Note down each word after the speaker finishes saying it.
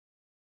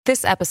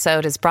This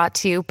episode is brought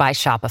to you by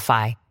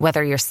Shopify.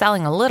 Whether you're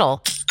selling a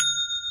little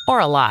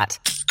or a lot,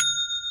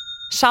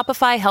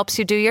 Shopify helps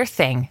you do your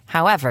thing,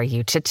 however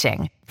you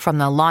cha-ching. From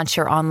the launch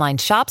your online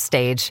shop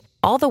stage,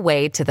 all the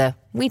way to the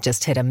we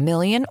just hit 1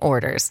 million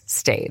orders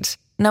stage.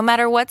 No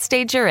matter what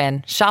stage you're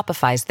in,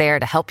 Shopify's there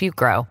to help you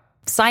grow.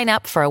 Sign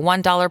up for a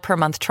 $1 per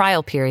month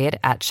trial period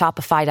at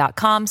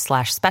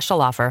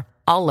shopify.com/special offer,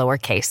 all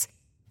lowercase.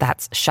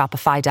 That's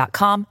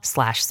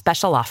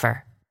shopify.com/special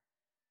offer.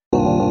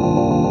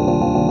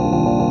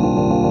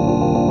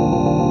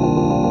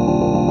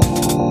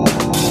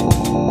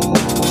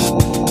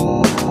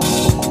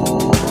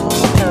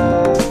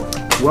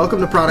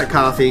 Welcome to Product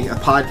Coffee, a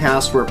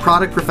podcast where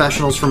product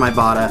professionals from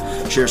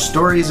Ibotta share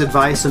stories,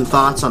 advice, and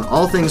thoughts on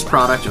all things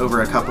product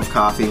over a cup of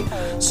coffee.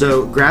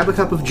 So grab a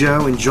cup of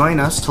Joe and join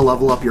us to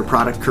level up your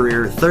product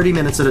career 30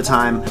 minutes at a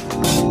time.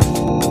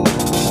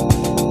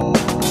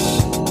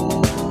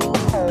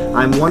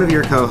 I'm one of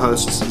your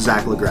co-hosts,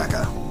 Zach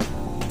LaGreca.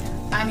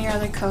 I'm your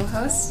other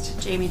co-host,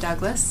 Jamie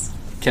Douglas.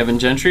 Kevin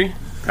Gentry.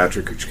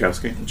 Patrick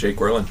Kuchkowski. Jake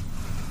Werlin.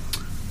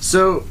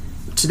 So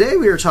today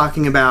we are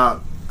talking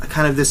about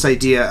kind of this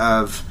idea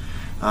of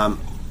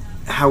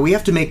how we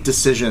have to make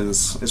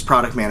decisions as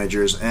product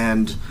managers,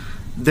 and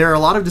there are a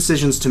lot of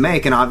decisions to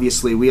make, and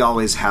obviously we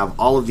always have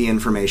all of the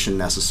information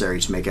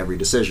necessary to make every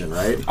decision,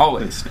 right?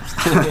 Always.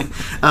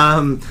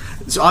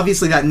 So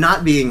obviously that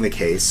not being the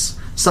case,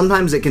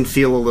 sometimes it can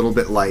feel a little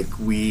bit like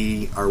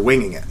we are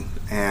winging it,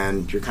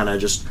 and you're kind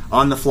of just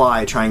on the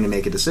fly trying to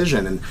make a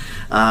decision. And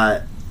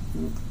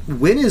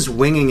when is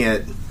winging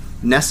it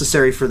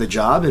necessary for the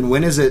job, and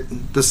when is it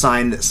the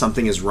sign that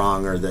something is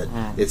wrong or that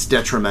it's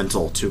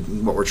detrimental to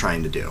what we're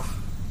trying to do?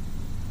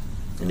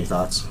 Any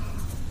thoughts?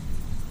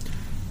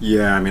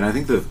 Yeah, I mean, I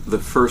think the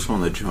first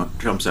one that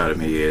jumps out at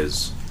me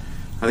is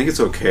I think it's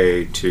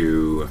okay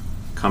to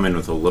come in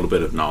with a little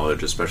bit of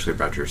knowledge, especially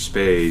about your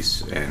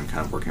space and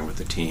kind of working with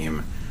the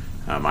team.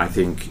 I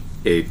think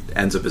it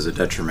ends up as a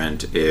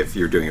detriment if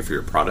you're doing it for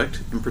your product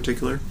in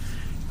particular.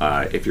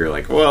 If you're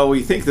like, well,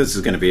 we think this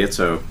is going to be it,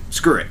 so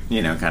screw it,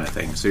 kind of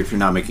thing. So if you're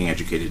not making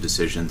educated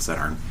decisions that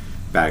aren't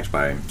backed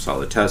by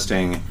solid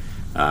testing,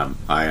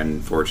 I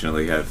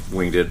unfortunately have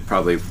winged it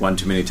probably one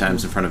too many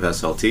times in front of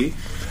SLT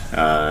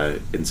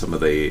in some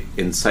of the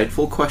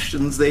insightful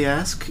questions they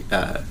ask.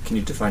 Can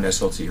you define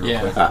SLT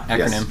real quick?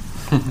 Acronym.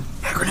 Yes.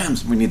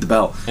 Acronyms, we need the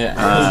bell.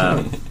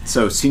 Yeah.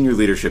 So senior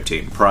leadership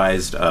team,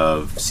 comprised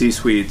of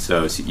C-suite,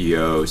 so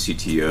CEO,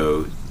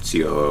 CTO,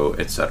 COO,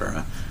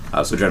 etc.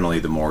 So generally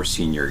the more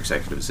senior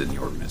executives in the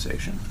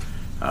organization.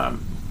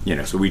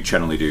 So we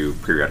generally do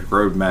periodic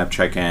roadmap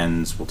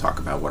check-ins. We'll talk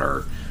about what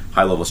our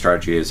high-level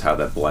strategy is, how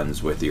that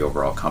blends with the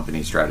overall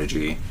company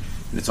strategy.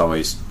 And it's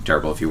always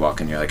terrible if you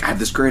walk in and you're like, I have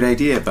this great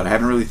idea, but I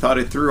haven't really thought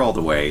it through all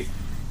the way.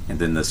 And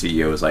then the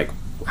CEO is like,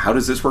 how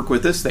does this work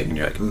with this thing? And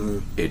you're like,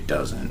 it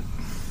doesn't.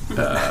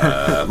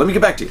 Let me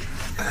get back to you.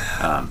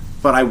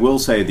 But I will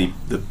say the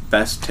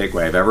best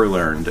takeaway I've ever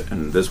learned,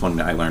 and this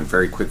one I learned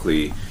very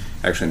quickly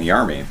actually in the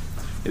Army,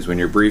 is when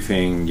you're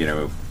briefing,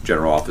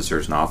 general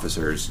officers and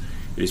officers,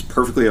 it is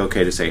perfectly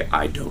okay to say,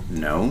 I don't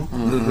know,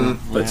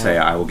 but say,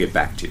 I will get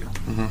back to you.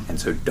 And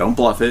so don't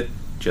bluff it.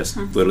 Just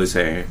literally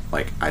say,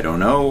 I don't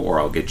know, or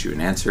I'll get you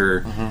an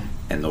answer,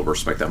 and they'll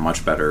respect that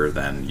much better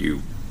than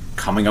you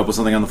coming up with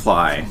something on the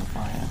fly.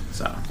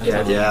 So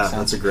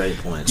that's a great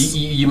point.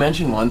 You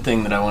mentioned one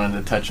thing that I wanted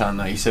to touch on,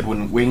 though. You said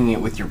when winging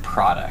it with your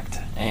product,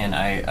 and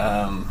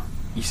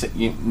you said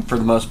for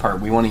the most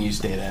part, we want to use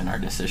data in our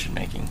decision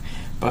making.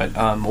 But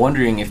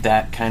wondering if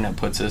that kind of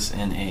puts us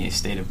in a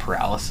state of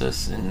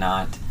paralysis and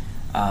not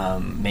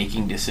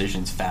making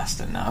decisions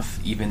fast enough,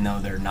 even though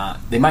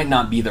they might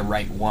not be the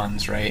right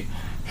ones, right?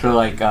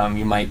 So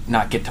you might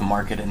not get to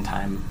market in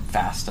time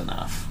fast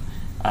enough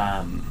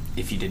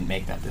if you didn't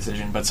make that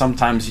decision. But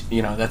sometimes,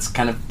 that's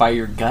kind of by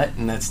your gut,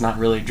 and that's not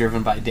really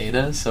driven by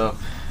data. So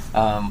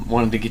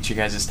wanted to get you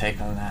guys'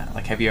 take on that.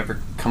 Have you ever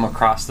come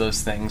across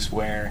those things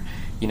where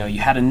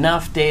you had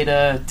enough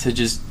data to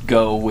just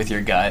go with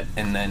your gut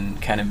and then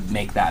kind of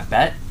make that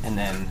bet? And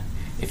then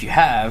if you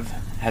have,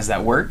 has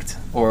that worked,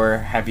 or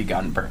have you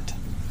gotten burnt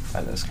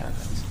by those kind of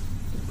things?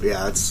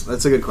 Yeah,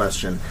 that's a good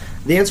question.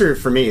 The answer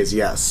for me is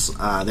yes.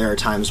 There are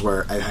times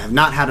where I have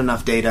not had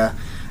enough data,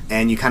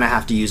 and you kind of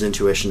have to use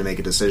intuition to make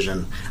a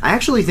decision. I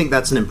actually think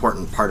that's an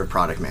important part of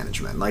product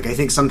management. I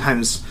think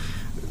sometimes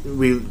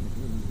we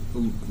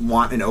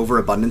want an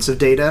overabundance of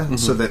data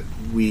so that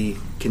we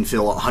can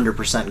feel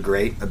 100%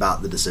 great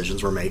about the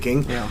decisions we're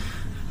making. Yeah.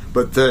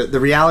 But the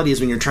reality is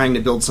when you're trying to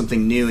build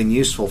something new and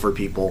useful for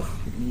people,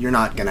 you're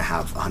not going to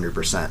have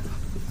 100%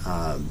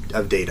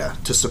 of data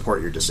to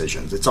support your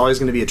decisions. It's always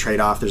going to be a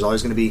trade-off. There's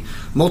always going to be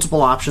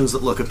multiple options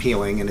that look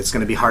appealing, and it's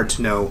going to be hard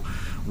to know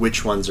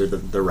which ones are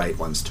the right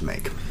ones to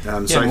make.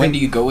 So when do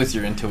you go with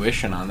your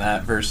intuition on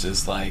that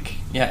versus like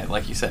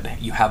you said,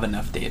 you have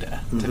enough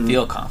data to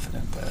feel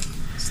confident that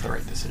it's the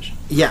right decision?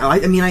 Yeah, I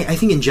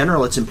think in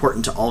general it's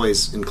important to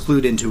always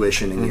include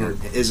intuition in your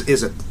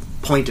is a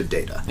point of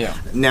data. Yeah.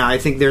 Now, I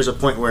think there's a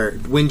point where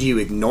when do you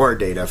ignore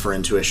data for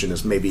intuition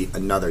is maybe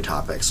another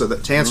topic. So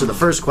to answer the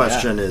first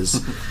question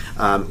is,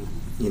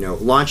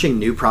 launching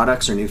new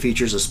products or new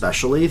features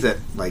especially that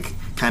like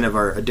kind of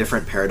are a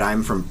different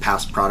paradigm from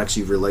past products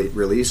you've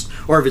released,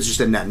 or if it's just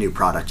a net new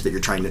product that you're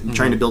trying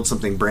to build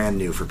something brand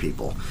new for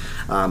people.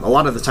 A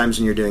lot of the times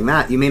when you're doing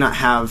that, you may not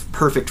have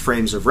perfect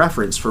frames of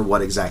reference for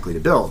what exactly to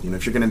build.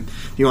 If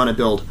you want to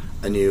build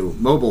a new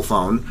mobile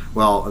phone,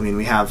 well, I mean,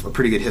 we have a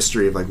pretty good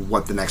history of like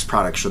what the next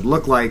product should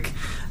look like.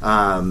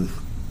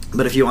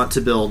 But if you want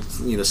to build,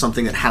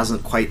 something that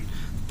hasn't quite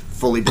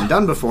fully been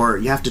done before,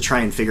 you have to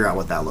try and figure out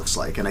what that looks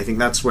like. And I think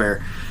that's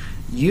where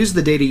use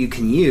the data you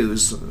can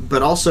use,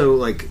 but also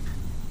like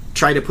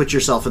try to put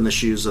yourself in the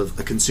shoes of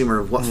a consumer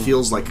of what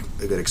feels like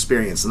a good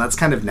experience. And that's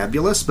kind of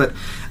nebulous, but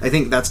I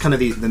think that's kind of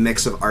the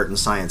mix of art and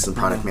science and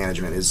product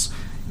management is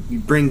you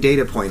bring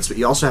data points, but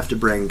you also have to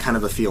bring kind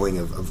of a feeling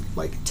of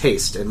like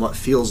taste and what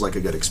feels like a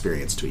good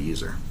experience to a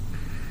user.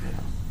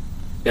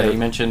 Yeah, you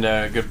mentioned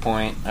a good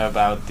point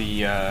about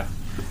the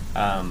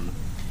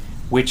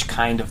which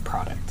kind of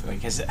product.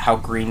 Like, is it how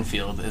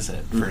greenfield is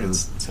it, for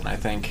instance? And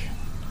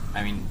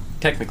I mean,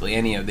 technically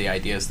any of the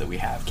ideas that we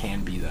have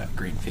can be that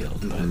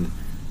greenfield, but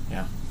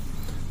yeah.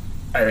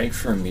 I think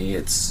for me,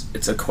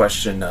 it's a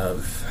question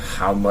of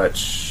how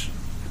much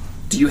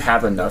do you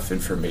have enough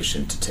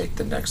information to take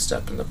the next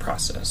step in the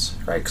process,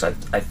 right? Because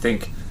I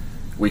think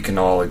we can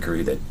all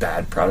agree that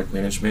bad product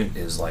management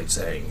is like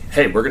saying,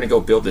 hey, we're going to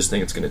go build this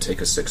thing, it's going to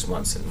take us 6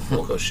 months, and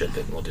we'll go ship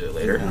it, and we'll do it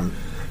later.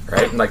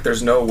 Right? And like,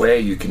 there's no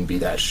way you can be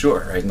that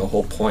sure, right? And the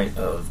whole point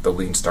of the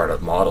lean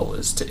startup model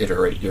is to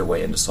iterate your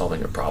way into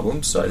solving a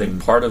problem. So I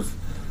think part of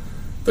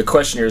the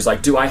question here is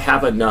like, do I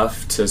have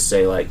enough to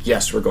say like,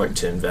 yes, we're going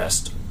to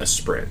invest a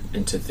sprint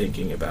into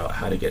thinking about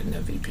how to get an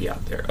MVP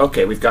out there?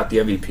 Okay, we've got the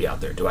MVP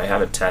out there. Do I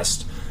have a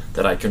test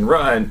that I can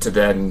run to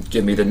then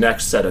give me the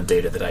next set of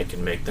data that I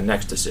can make the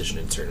next decision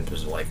in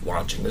terms of like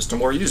launching this to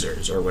more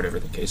users or whatever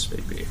the case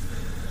may be?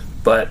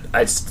 But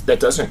that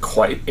doesn't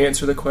quite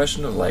answer the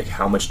question of like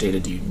how much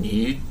data do you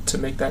need to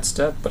make that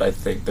step. But I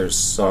think there's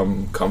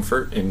some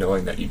comfort in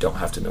knowing that you don't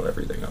have to know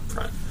everything up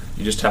front.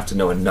 You just have to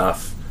know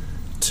enough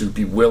to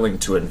be willing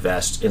to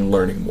invest in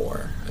learning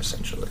more,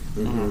 essentially.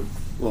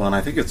 Well, and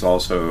I think it's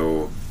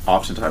also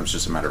oftentimes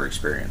just a matter of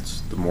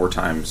experience. The more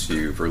times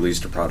you've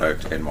released a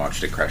product and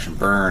watched it crash and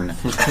burn,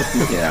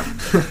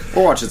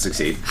 or watch it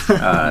succeed,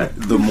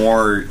 the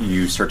more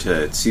you start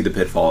to see the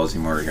pitfalls, the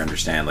more you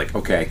understand, like,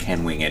 okay, I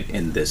can wing it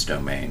in this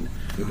domain.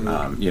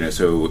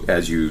 So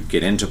as you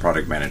get into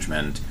product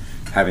management,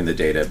 having the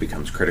data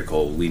becomes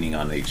critical, leaning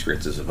on the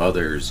experiences of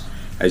others.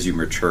 As you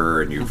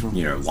mature and you've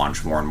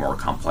launch more and more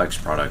complex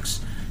products,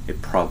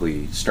 it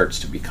probably starts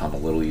to become a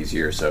little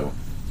easier. So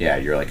yeah,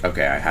 you're like,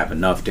 okay, I have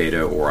enough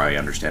data, or I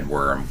understand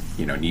where I'm,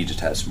 need to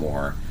test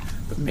more,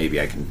 but maybe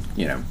I can,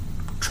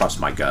 trust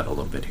my gut a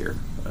little bit here.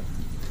 But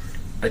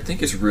I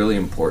think it's really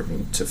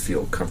important to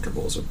feel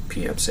comfortable as a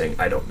PM saying,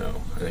 I don't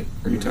know. I think,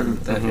 are you talking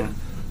about that?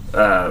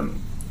 Yeah.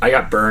 I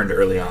got burned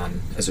early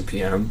on as a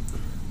PM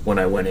when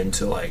I went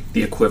into like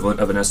the equivalent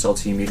of an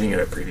SLT meeting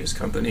at a previous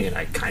company, and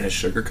I kind of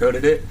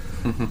sugarcoated it,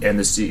 and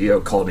the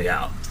CEO called me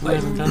out. I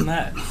haven't done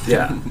that.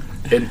 Yeah,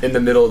 in the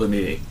middle of the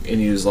meeting, and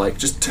he was like,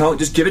 "Just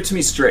give it to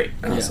me straight."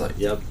 And I was like,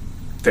 "Yep,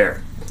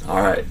 fair,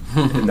 all right."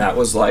 And that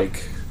was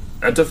like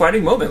a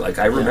defining moment. Like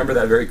I remember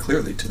that very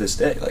clearly to this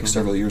day, like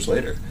several years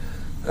later.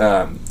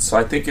 So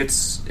I think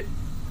it's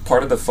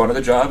part of the fun of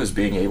the job is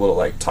being able to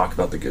like talk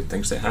about the good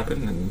things that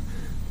happen, and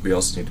we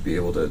also need to be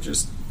able to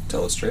just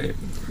tell it straight.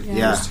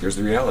 Here's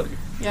the reality.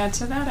 Yeah,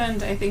 to that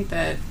end, I think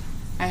that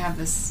I have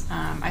this,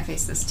 I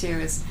face this too,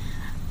 is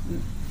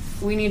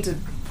we need to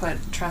put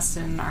trust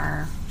in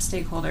our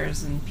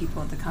stakeholders and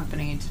people at the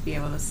company to be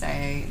able to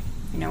say,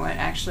 you know what,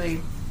 actually,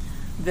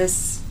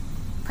 this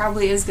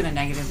probably is going to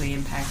negatively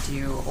impact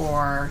you,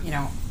 or,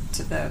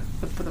 to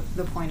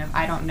the point of,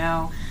 I don't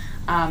know.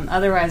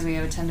 Otherwise, we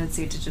have a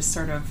tendency to just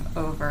sort of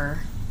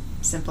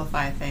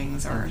oversimplify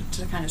things or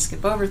to kind of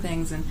skip over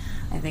things, and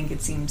I think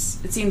it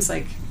seems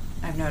like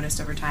I've noticed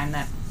over time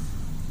that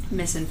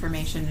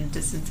misinformation and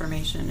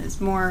disinformation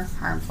is more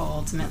harmful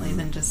ultimately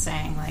than just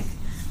saying like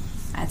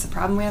it's a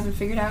problem we haven't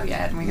figured out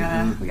yet and we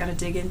gotta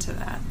dig into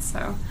that.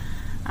 So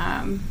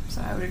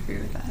I would agree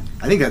with that.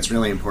 I think that's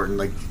really important.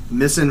 Like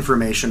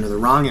misinformation or the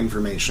wrong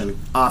information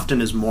often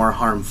is more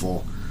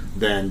harmful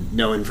than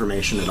no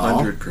information at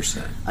all.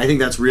 100%. I think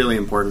that's really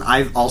important.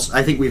 I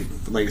think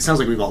we've like it sounds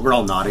like we're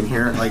all nodding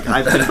here. Like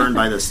I've been burned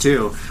by this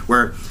too,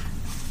 where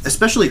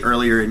especially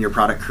earlier in your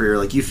product career,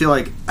 like you feel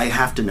like I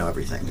have to know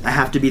everything. I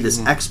have to be this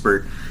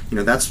expert.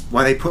 That's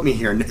why they put me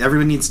here. And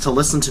everyone needs to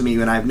listen to me,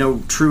 and I have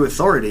no true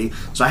authority,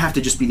 so I have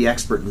to just be the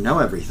expert and know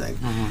everything.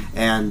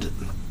 And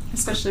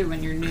especially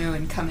when you're new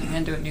and coming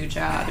into a new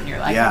job, and you're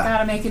like, I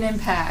gotta make an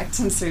impact,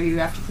 and so you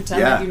have to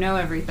pretend that you know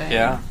everything.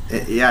 Yeah,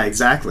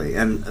 exactly.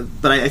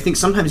 But I think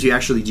sometimes you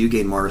actually do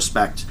gain more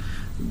respect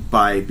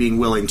by being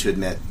willing to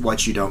admit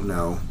what you don't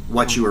know,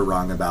 what you were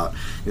wrong about.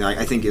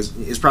 I think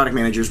as product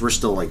managers, we're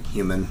still like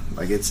human.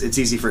 Like it's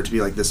easy for it to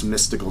be like this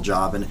mystical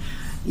job, and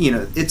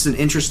it's an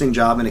interesting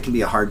job and it can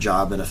be a hard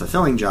job and a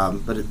fulfilling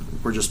job, but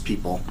we're just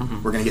people.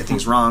 We're going to get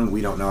things wrong.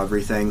 We don't know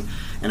everything.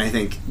 And I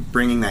think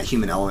bringing that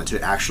human element to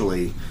it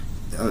actually,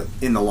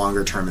 in the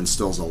longer term,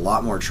 instills a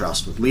lot more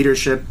trust with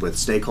leadership, with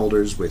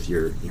stakeholders, with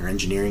your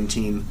engineering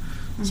team.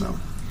 So,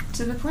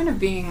 to the point of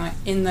being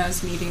in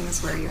those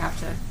meetings where you have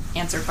to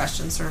answer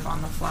questions sort of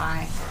on the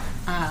fly,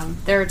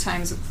 there are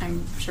times,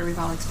 I'm sure we've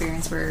all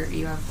experienced, where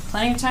you have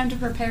plenty of time to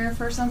prepare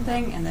for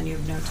something and then you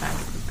have no time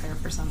to prepare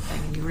for something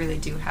and you really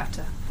do have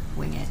to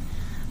wing it.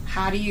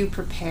 How do you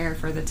prepare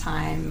for the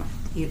time,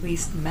 at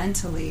least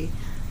mentally,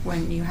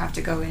 when you have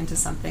to go into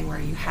something where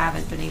you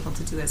haven't been able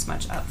to do as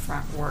much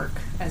upfront work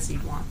as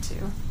you'd want to?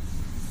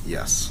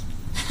 Yes.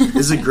 This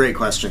is a great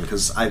question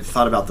because I've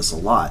thought about this a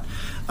lot.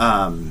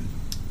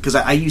 Because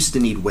I used to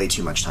need way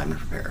too much time to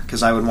prepare.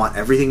 Because I would want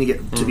everything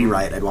to be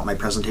right. I'd want my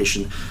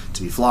presentation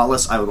to be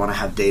flawless. I would want to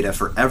have data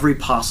for every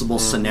possible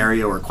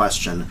scenario or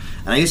question.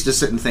 And I used to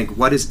sit and think,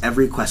 what is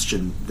every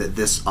question that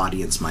this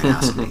audience might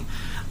ask me?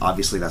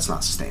 Obviously, that's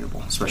not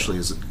sustainable, especially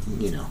as,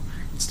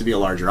 it's to be a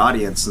larger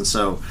audience. And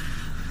so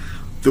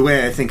the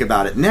way I think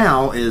about it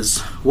now is,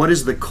 what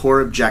is the core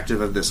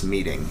objective of this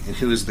meeting? And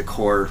who is the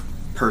core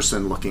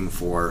person looking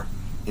for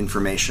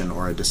information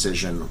or a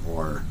decision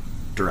or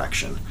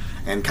direction?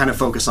 And kind of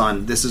focus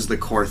on, this is the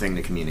core thing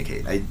to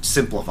communicate. I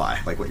simplify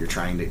like what you're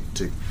trying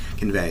to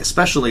convey,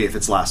 especially if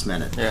it's last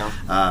minute. Yeah.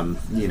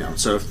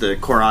 So if the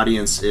core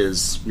audience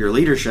is your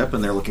leadership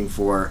and they're looking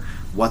for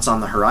what's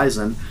on the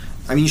horizon,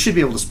 you should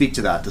be able to speak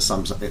to that to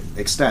some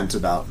extent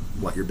about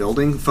what you're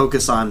building.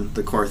 Focus on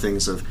the core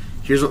things of,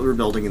 here's what we're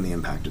building and the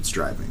impact it's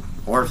driving.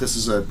 Or if this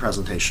is a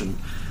presentation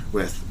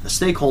with a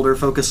stakeholder,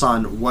 focus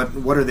on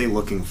what are they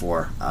looking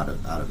for out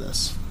of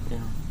this.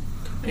 Yeah.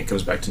 It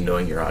comes back to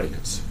knowing your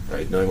audience,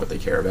 right? Knowing what they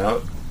care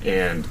about.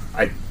 And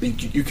I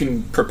think you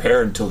can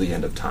prepare until the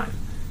end of time.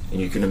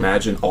 And you can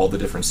imagine all the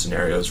different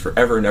scenarios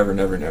forever and ever and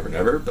ever and ever and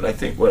ever. But I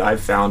think what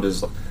I've found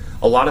is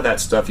a lot of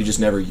that stuff you just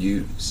never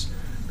use,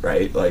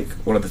 right? Like,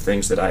 one of the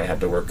things that I had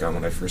to work on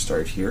when I first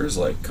started here is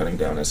like cutting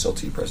down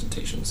SLT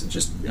presentations and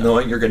just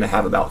knowing you're going to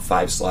have about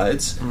 5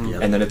 slides,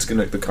 and then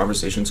the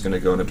conversation's going to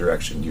go in a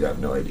direction you have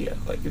no idea.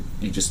 Like,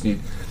 you just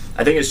need,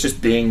 I think it's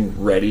just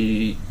being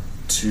ready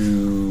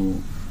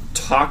to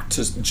talk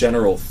to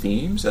general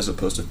themes as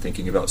opposed to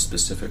thinking about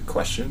specific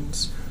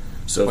questions.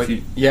 So I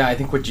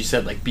think what you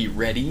said, like, be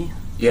ready.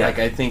 Yeah. Like,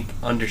 I think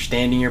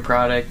understanding your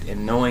product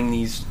and knowing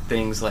these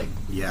things like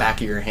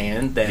back of your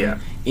hand,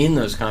 then in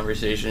those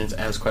conversations,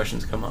 as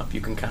questions come up,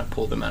 you can kind of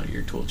pull them out of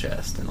your tool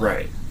chest. And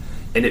right.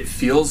 And it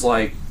feels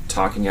like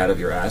talking out of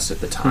your ass at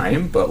the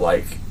time, but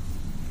like,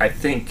 I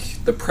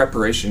think the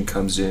preparation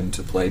comes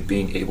into play,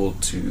 being able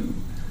to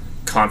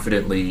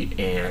confidently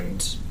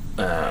and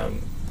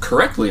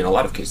correctly, in a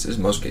lot of cases,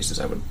 most cases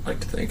I would like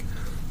to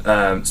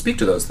think, speak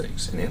to those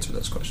things and answer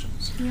those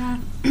questions. Yeah.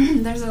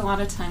 There's a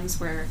lot of times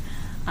where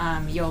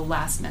you'll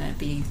last minute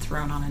be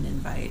thrown on an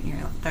invite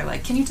and they're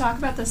like, can you talk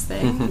about this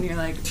thing? And you're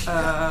like,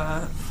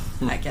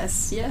 I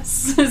guess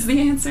yes is the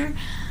answer.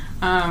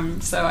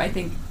 So I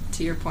think,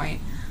 to your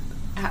point,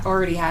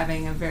 already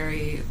having a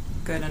very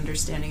good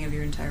understanding of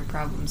your entire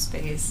problem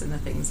space and the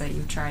things that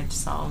you've tried to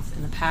solve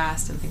in the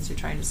past and things you're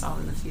trying to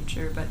solve in the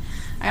future. But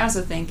I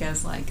also think,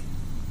 as like,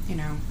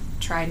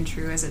 tried and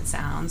true as it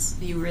sounds,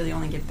 you really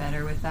only get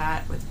better with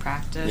that, with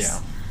practice.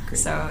 Yeah. Great.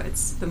 So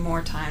it's the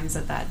more times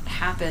that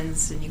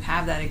happens and you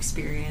have that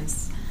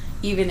experience,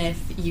 even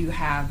if you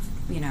have,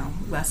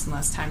 less and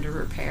less time to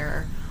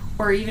prepare,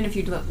 or even if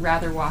you'd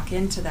rather walk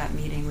into that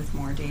meeting with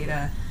more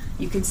data,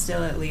 you can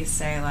still at least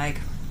say,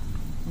 like,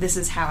 this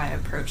is how I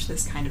approach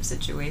this kind of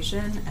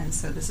situation, and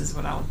so this is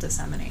what I'll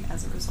disseminate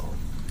as a result.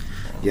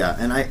 Yeah,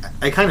 and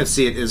I kind of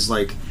see it as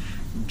like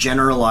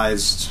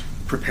generalized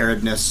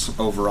preparedness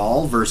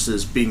overall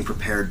versus being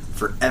prepared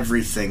for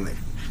everything that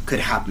could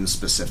happen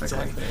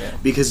specifically. Exactly, yeah.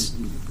 Because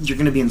you're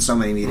going to be in so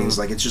many meetings,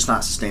 like, it's just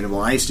not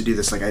sustainable. And I used to do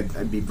this, like,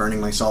 I'd be burning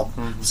myself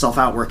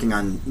out working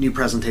on new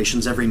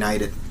presentations every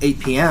night at 8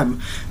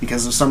 p.m.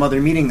 because of some other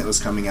meeting that was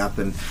coming up.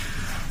 And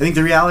I think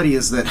the reality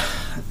is that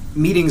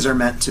meetings are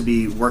meant to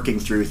be working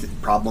through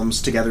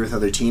problems together with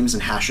other teams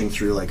and hashing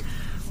through, like,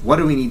 what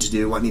do we need to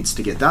do, what needs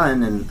to get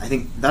done. And I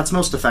think that's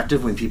most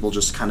effective when people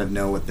just kind of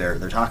know what they're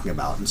talking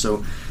about. And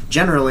so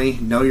generally,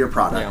 know your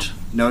product,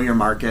 know your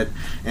market,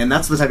 and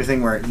that's the type of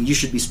thing where you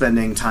should be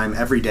spending time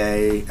every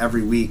day,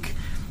 every week,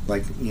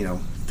 like,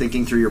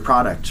 thinking through your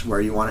product,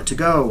 where you want it to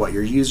go, what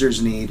your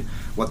users need,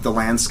 what the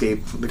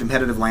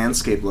competitive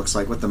landscape looks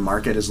like, what the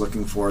market is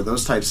looking for,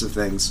 those types of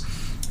things.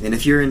 And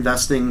if you're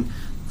investing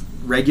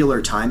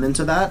regular time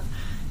into that,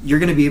 you're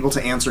going to be able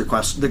to answer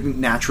the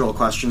natural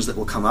questions that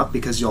will come up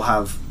because you'll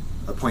have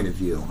a point of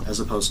view, as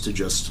opposed to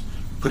just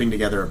putting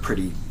together a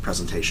pretty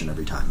presentation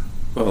every time.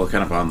 Well,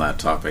 kind of on that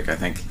topic, I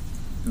think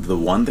the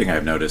one thing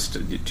I've noticed,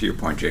 to your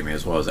point, Jamie,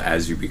 as well, is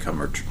as you become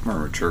more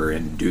mature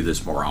and do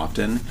this more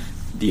often,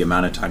 the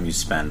amount of time you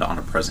spend on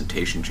a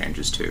presentation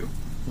changes too.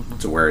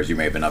 So whereas you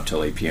may have been up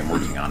till 8 p.m.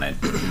 working on it,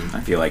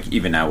 I feel like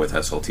even now with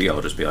SLT,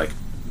 I'll just be like,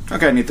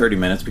 okay, I need 30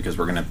 minutes because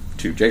we're going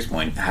to Jake's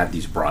point, have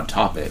these broad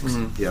topics.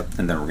 Yep.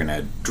 And then we're going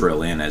to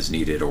drill in as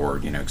needed or,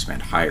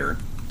 expand higher.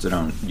 So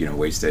don't,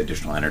 waste the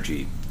additional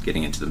energy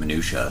getting into the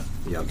minutia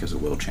because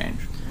it will change.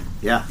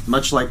 Yeah,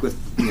 much like with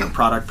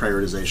product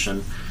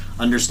prioritization,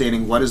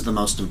 understanding what is the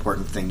most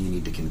important thing you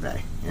need to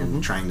convey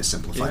and trying to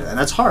simplify it. And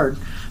that's hard,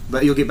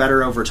 but you'll get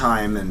better over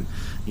time. And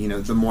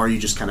the more you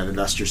just kind of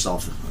invest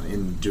yourself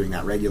in doing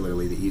that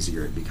regularly, the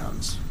easier it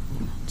becomes.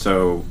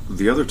 So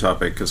the other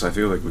topic, because I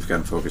feel like we've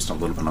gotten focused a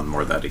little bit on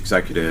more of that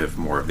executive,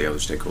 more of the other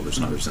stakeholders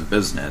and others in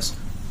business.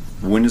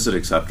 When is it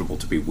acceptable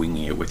to be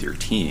winging it with your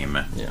team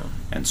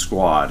and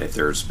squad if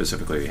there's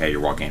specifically, hey, you're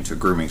walking into a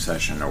grooming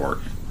session or,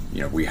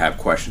 we have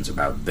questions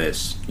about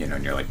this,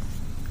 and you're like,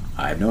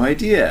 I have no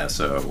idea.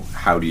 So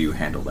how do you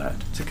handle that?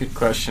 It's a good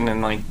question.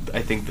 And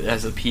I think that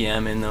as a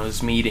PM in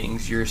those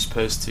meetings, you're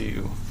supposed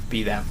to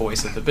be that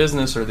voice of the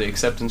business or the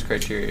acceptance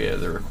criteria,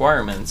 the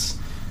requirements.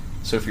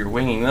 So if you're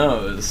winging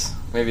those,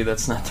 maybe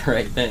that's not the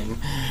right thing.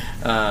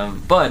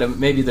 But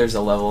maybe there's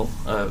a level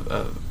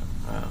of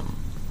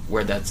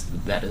where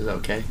that is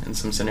okay in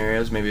some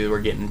scenarios. Maybe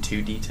we're getting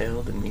too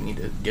detailed and we need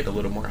to get a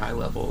little more high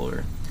level.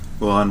 Or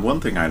well, and one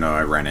thing I know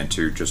I ran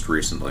into just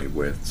recently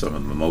with some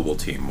of the mobile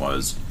team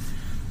was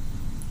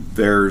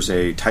there's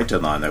a tight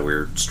deadline that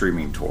we're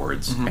streaming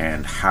towards,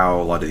 and how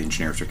a lot of the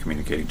engineers are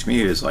communicating to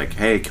me is like,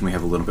 hey, can we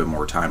have a little bit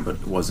more time? But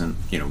it wasn't,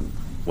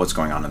 what's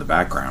going on in the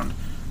background.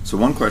 So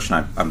one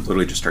question I'm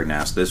literally just starting to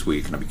ask this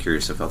week, and I'd be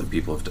curious if other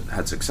people have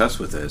had success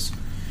with this,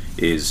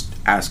 is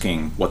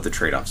asking what the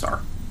trade-offs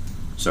are.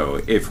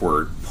 So if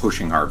we're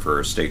pushing hard for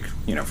a stake,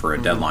 for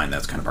a deadline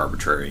that's kind of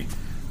arbitrary,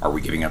 are we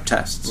giving up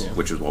tests,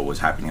 which is what was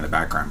happening in the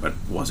background, but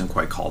wasn't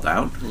quite called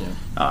out.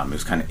 It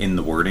was kind of in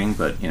the wording,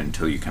 but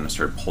until you kind of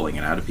start pulling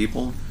it out of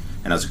people.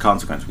 And as a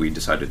consequence, we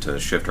decided to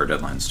shift our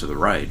deadlines to the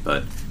right.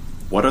 But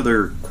what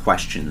other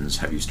questions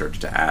have you started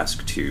to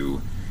ask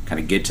to kind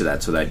of get to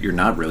that so that you're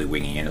not really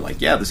winging it? Like,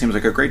 this seems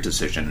like a great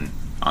decision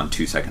on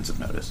 2 seconds of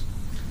notice.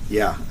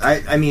 Yeah,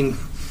 I mean,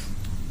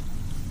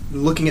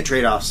 looking at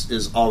trade-offs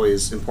is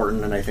always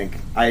important, and I think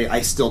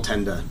I still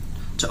tend to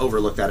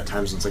overlook that at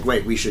times. It's like,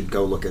 wait, we should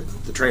go look at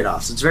the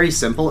trade-offs. It's very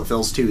simple. It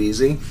feels too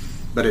easy,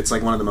 but it's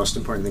like one of the most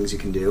important things you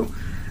can do.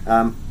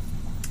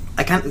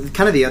 I kind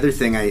of the other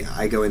thing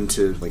I go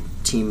into like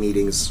team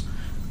meetings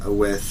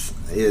with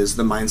is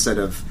the mindset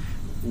of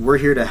we're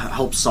here to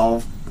help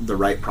solve the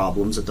right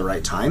problems at the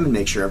right time and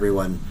make sure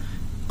everyone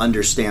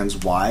understands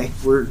why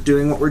we're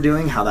doing what we're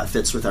doing, how that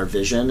fits with our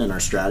vision and our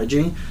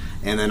strategy,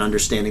 and then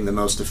understanding the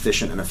most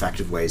efficient and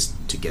effective ways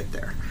to get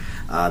there.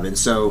 And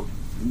so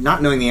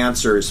not knowing the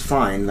answer is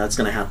fine. That's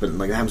going to happen.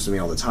 Like, that happens to me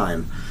all the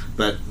time.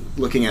 But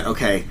looking at,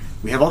 okay,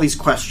 we have all these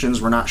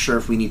questions. We're not sure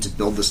if we need to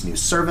build this new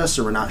service,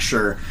 or we're not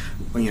sure,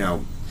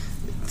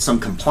 some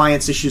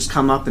compliance issues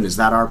come up, and is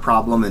that our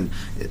problem? And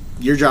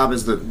your job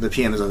as the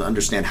PM is to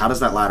understand, how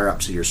does that ladder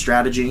up to your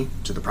strategy,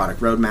 to the product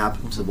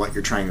roadmap, to what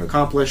you're trying to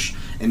accomplish,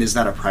 and is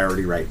that a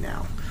priority right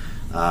now?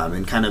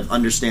 And kind of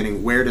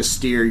understanding where to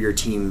steer your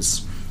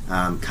team's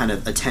kind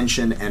of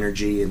attention,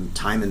 energy, and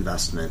time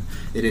investment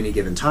at any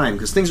given time,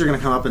 because things are going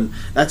to come up, and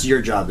that's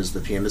your job as the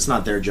PM. It's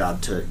not their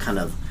job to kind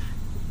of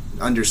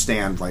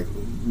understand, like,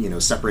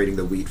 separating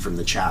the wheat from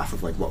the chaff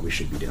of like what we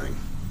should be doing.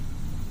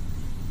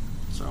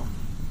 So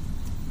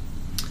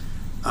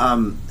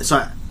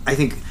I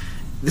think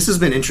this has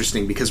been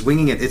interesting because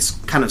winging it, it's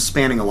kind of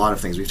spanning a lot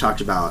of things. We've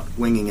talked about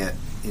winging it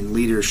in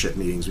leadership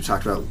meetings. We've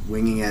talked about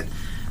winging it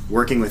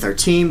working with our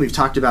team. We've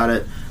talked about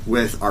it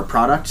with our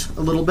product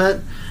a little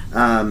bit.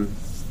 And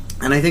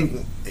I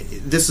think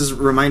this is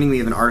reminding me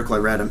of an article I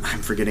read. I'm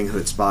forgetting who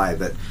it's by,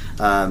 but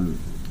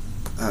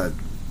a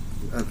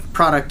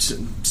product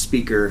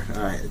speaker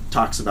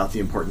talks about the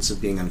importance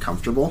of being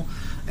uncomfortable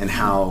and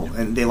how,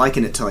 and they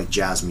liken it to like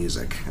jazz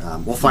music.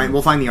 We'll find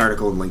the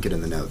article and link it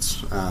in the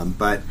notes.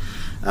 But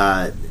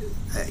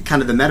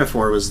kind of the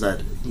metaphor was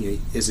that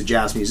as a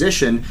jazz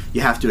musician,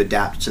 you have to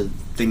adapt to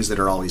things that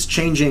are always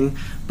changing,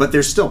 but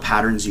there's still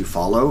patterns you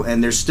follow,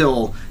 and you're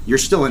still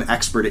an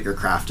expert at your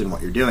craft and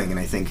what you're doing. And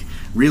I think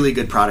really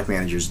good product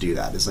managers do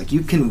that. It's like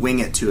you can wing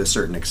it to a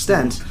certain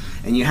extent,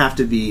 and you have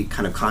to be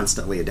kind of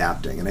constantly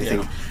adapting. And I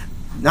think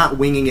not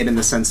winging it in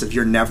the sense of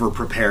you're never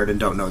prepared and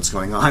don't know what's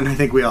going on. I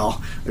think we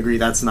all agree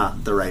that's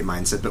not the right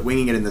mindset, but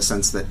winging it in the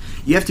sense that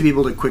you have to be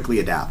able to quickly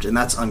adapt, and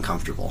that's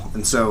uncomfortable.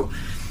 And so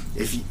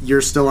if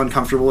you're still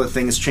uncomfortable with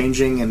things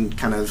changing and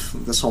kind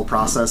of this whole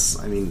process,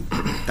 I mean,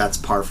 that's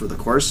par for the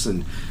course,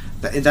 and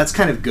that's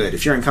kind of good.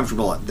 If you're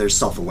uncomfortable, there's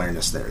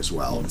self-awareness there as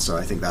well, and so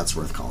I think that's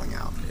worth calling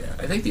out. Yeah,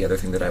 I think the other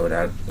thing that I would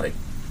add, like,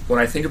 when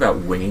I think about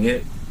winging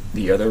it,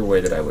 the other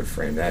way that I would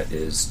frame that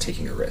is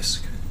taking a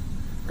risk,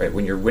 right?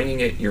 When you're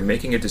winging it, you're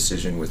making a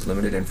decision with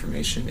limited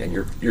information, and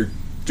you're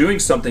doing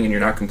something and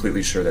you're not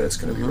completely sure that it's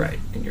going to be right,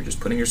 and you're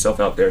just putting yourself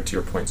out there. To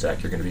your point,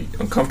 Zach, you're going to be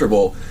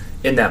uncomfortable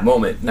in that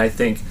moment, and I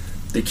think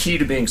the key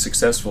to being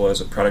successful as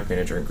a product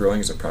manager and growing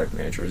as a product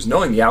manager is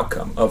knowing the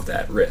outcome of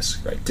that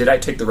risk, right? Did I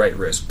take the right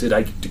risk? Did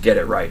I get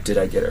it right? Did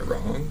I get it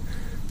wrong?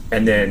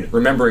 and then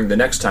remembering the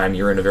next time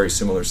you're in a very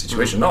similar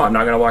situation. No, I'm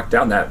not going to walk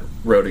down that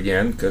road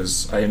again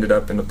because I ended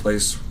up in a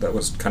place that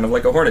was kind of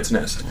like a hornet's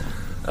nest,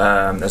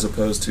 as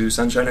opposed to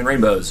sunshine and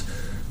rainbows.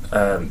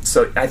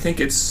 So I think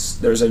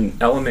there's an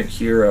element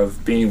here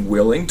of being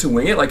willing to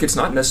wing it. Like, it's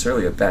not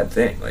necessarily a bad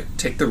thing. Like,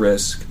 take the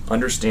risk,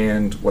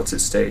 understand what's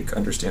at stake,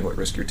 understand what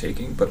risk you're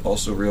taking, but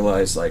also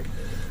realize, like,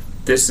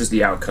 this is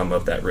the outcome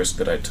of that risk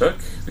that I took.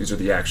 These are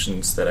the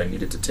actions that I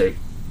needed to take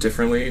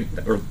differently,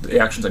 or the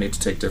actions I need to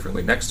take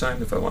differently next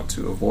time if I want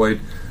to avoid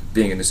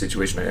being in the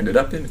situation I ended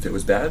up in if it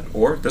was bad,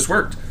 or this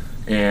worked.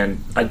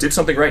 And I did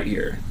something right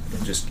here.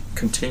 And just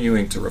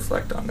continuing to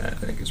reflect on that, I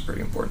think, is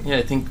pretty important. Yeah,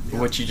 I think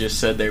what you just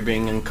said there,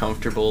 being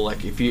uncomfortable,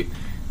 like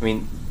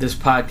this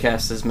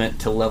podcast is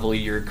meant to level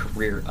your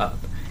career up.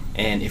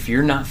 And if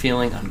you're not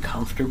feeling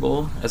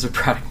uncomfortable as a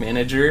product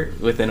manager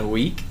within a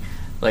week,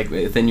 like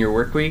within your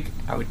work week,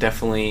 I would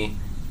definitely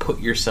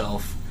put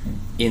yourself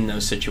in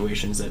those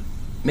situations that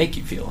make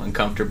you feel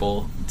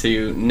uncomfortable,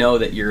 to know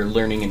that you're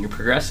learning and you're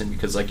progressing,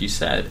 because like you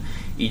said,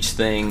 each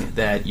thing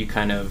that you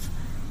kind of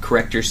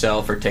correct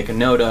yourself or take a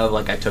note of,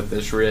 like, I took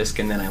this risk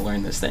and then I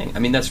learned this thing. I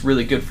mean, that's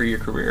really good for your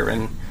career,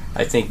 and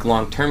I think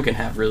long term can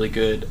have really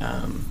good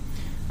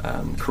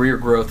career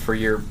growth for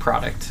your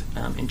product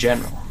in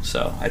general.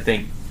 So I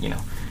think,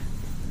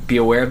 be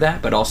aware of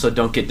that, but also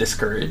don't get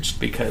discouraged,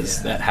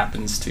 because that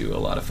happens to a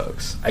lot of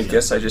folks. I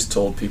guess I just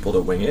told people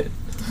to wing it.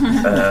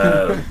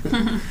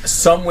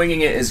 Some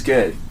winging it is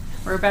good.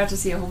 We're about to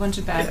see a whole bunch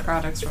of bad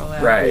products roll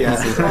out. Right.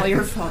 This is all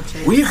your fault,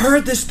 Chase. We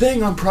heard this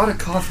thing on Product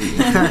Coffee.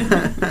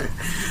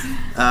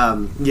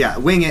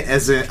 Wing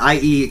it,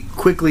 i.e.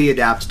 quickly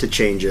adapt to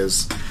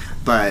changes,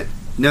 but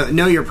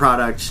know your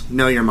product,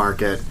 know your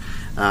market,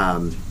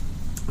 I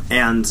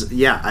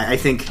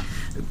think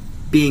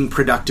being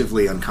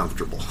productively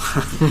uncomfortable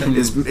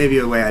is maybe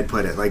a way I'd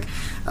put it. Like,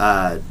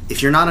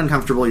 if you're not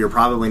uncomfortable, you're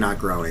probably not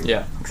growing.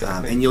 Yeah,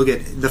 exactly. And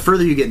the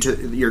further you get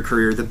into your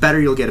career, the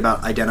better you'll get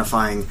about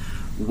identifying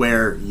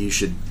where you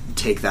should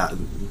take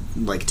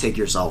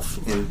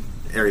yourself in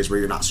areas where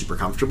you're not super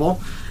comfortable.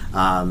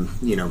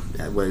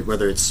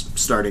 Whether it's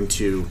starting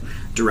to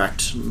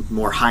direct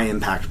more high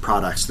impact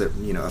products that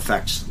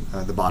affect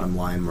the bottom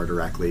line more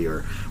directly,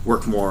 or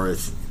work more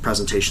with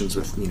presentations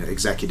with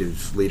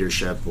executive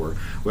leadership, or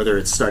whether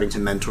it's starting to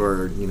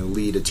mentor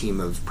lead a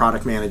team of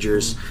product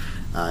managers.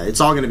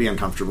 It's all going to be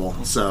uncomfortable.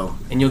 So,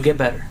 and you'll get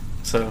better.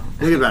 So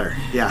you'll get better.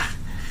 Yeah.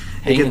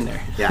 Hang in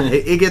there. Yeah,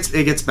 it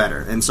gets better,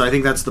 and so I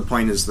think that's the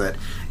point. Is that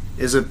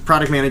as a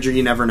product manager,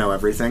 you never know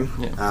everything.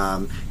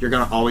 Yeah. You're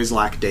going to always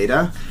lack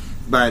data,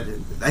 but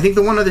I think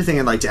the one other thing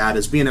I'd like to add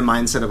is be in a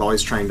mindset of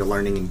always trying to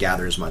learning and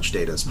gather as much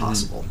data as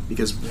possible.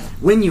 Because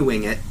when you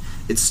wing it,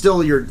 it's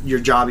still your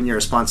job and your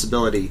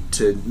responsibility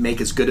to make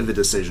as good of a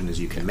decision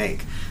as you can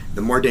make.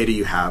 The more data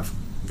you have,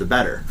 the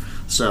better.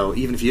 So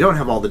even if you don't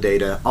have all the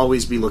data,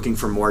 always be looking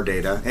for more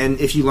data. And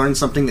if you learn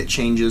something that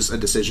changes a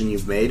decision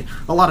you've made,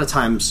 a lot of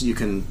times you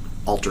can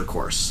alter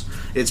course.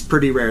 It's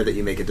pretty rare that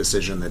you make a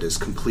decision that is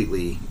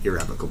completely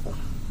irrevocable.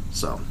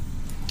 So,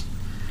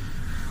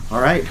 all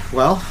right.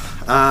 Well,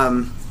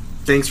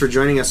 thanks for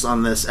joining us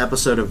on this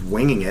episode of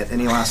Winging It.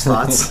 Any last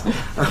thoughts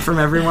from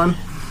everyone?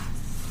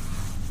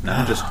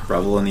 No, just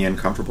revel in the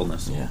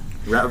uncomfortableness. Yeah.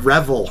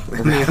 Revel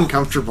in the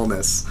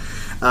uncomfortableness.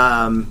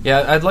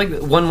 I'd like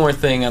one more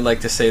thing I'd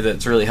like to say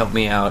that's really helped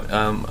me out.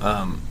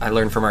 I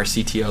learned from our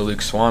CTO,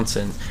 Luke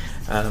Swanson.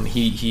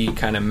 He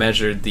kind of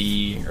measured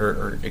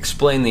or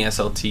explained the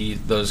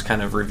SLT, those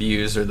kind of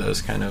reviews or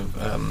those kind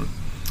of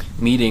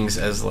meetings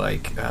as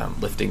like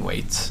lifting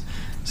weights.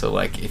 So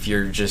like if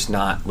you're just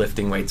not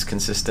lifting weights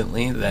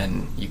consistently,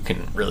 then you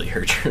can really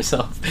hurt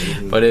yourself.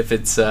 Mm-hmm. But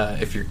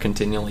if you're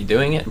continually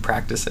doing it and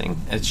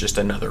practicing, it's just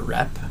another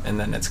rep, and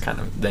then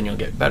then you'll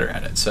get better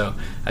at it. So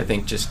I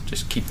think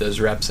just keep those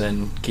reps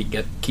in, keep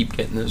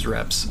getting those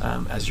reps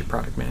as your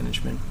product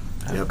management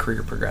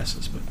career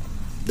progresses. But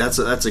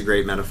that's a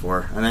great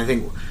metaphor, and I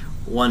think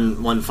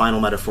one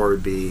final metaphor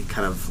would be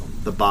kind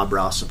of the Bob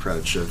Ross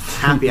approach of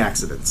happy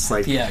accidents.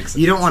 Like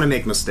you don't want to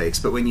make mistakes,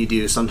 but when you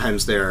do,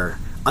 sometimes there are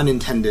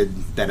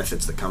unintended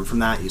benefits that come from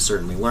that. You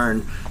certainly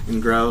learn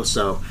and grow.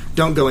 So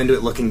don't go into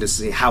it looking to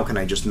see how can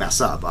I just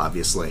mess up,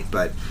 obviously,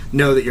 but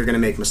know that you're going to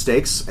make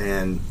mistakes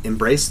and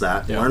embrace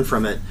that, learn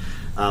from it,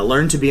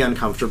 learn to be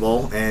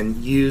uncomfortable, and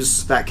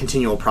use that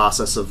continual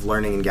process of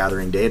learning and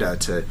gathering data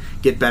to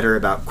get better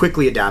about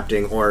quickly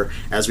adapting, or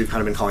as we've kind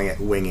of been calling it,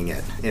 winging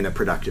it in a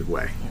productive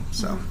way.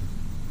 So,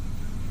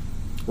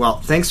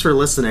 well, thanks for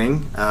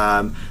listening.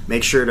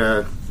 Make sure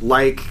to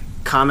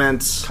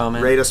comment,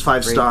 rate us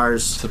 5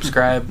 stars,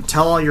 subscribe,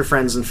 tell all your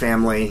friends and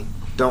family.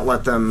 Don't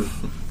let them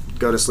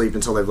go to sleep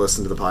until they've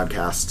listened to the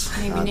podcast.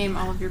 Maybe name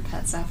all of your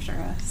pets after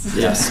us.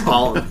 Yes,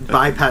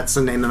 buy pets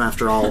and name them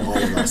after all of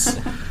us.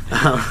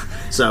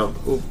 So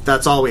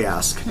that's all we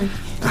ask.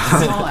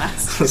 Small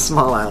ask.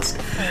 Small ask.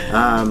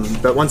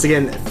 But once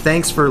again,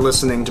 thanks for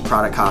listening to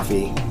Product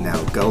Coffee.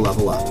 Now go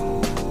level up.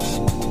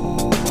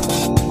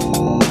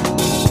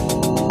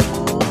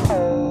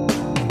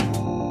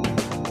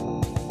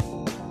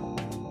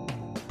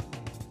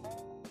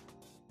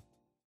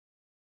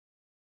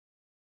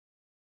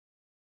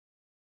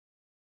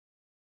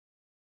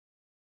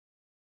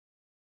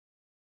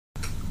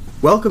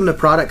 Welcome to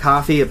Product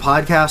Coffee, a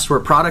podcast where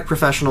product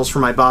professionals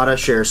from Ibotta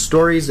share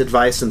stories,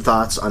 advice, and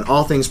thoughts on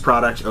all things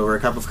product over a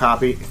cup of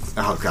coffee.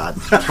 Oh, God.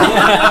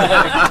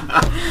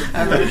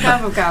 Over a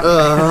cup of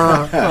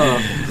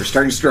coffee. We're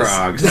starting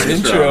strong.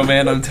 Intro,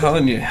 man, I'm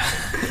telling you.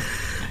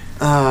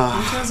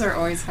 Intros are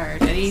always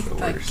hard. Any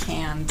like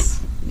canned,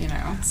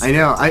 I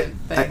know.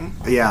 thing.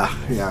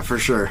 Yeah, for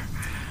sure.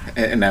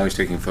 And now he's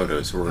taking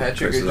photos. We're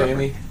Patrick dressed or up.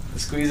 Jamie,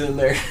 squeeze in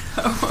there.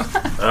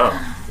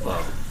 Oh,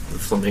 well, the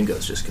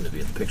flamingo's just going to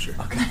be in the picture.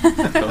 All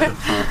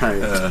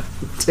right.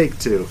 Take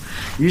two.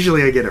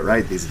 Usually I get it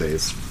right these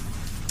days.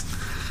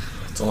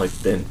 It's only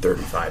been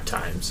 35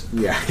 times.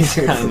 Yeah.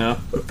 I know.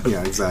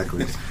 Yeah,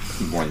 exactly.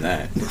 More than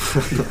that.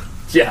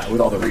 Yeah, with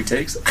all the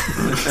retakes.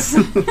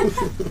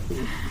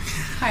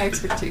 High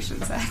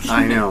expectations, Zach.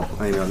 I know.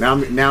 Now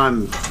that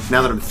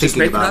I'm Just thinking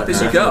make it about up it.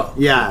 as you go.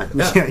 Yeah.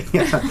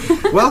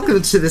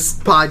 Welcome to this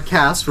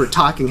podcast where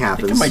talking I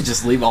happens. might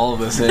just leave all of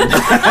this in.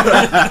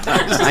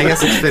 I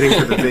guess it's fitting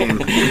for the theme.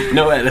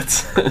 No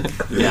edits.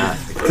 Yeah,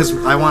 because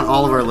I want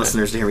all of our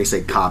listeners to hear me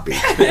say copy.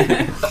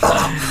 Yeah,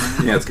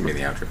 it's going to be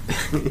the outro.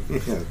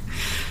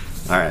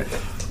 All right.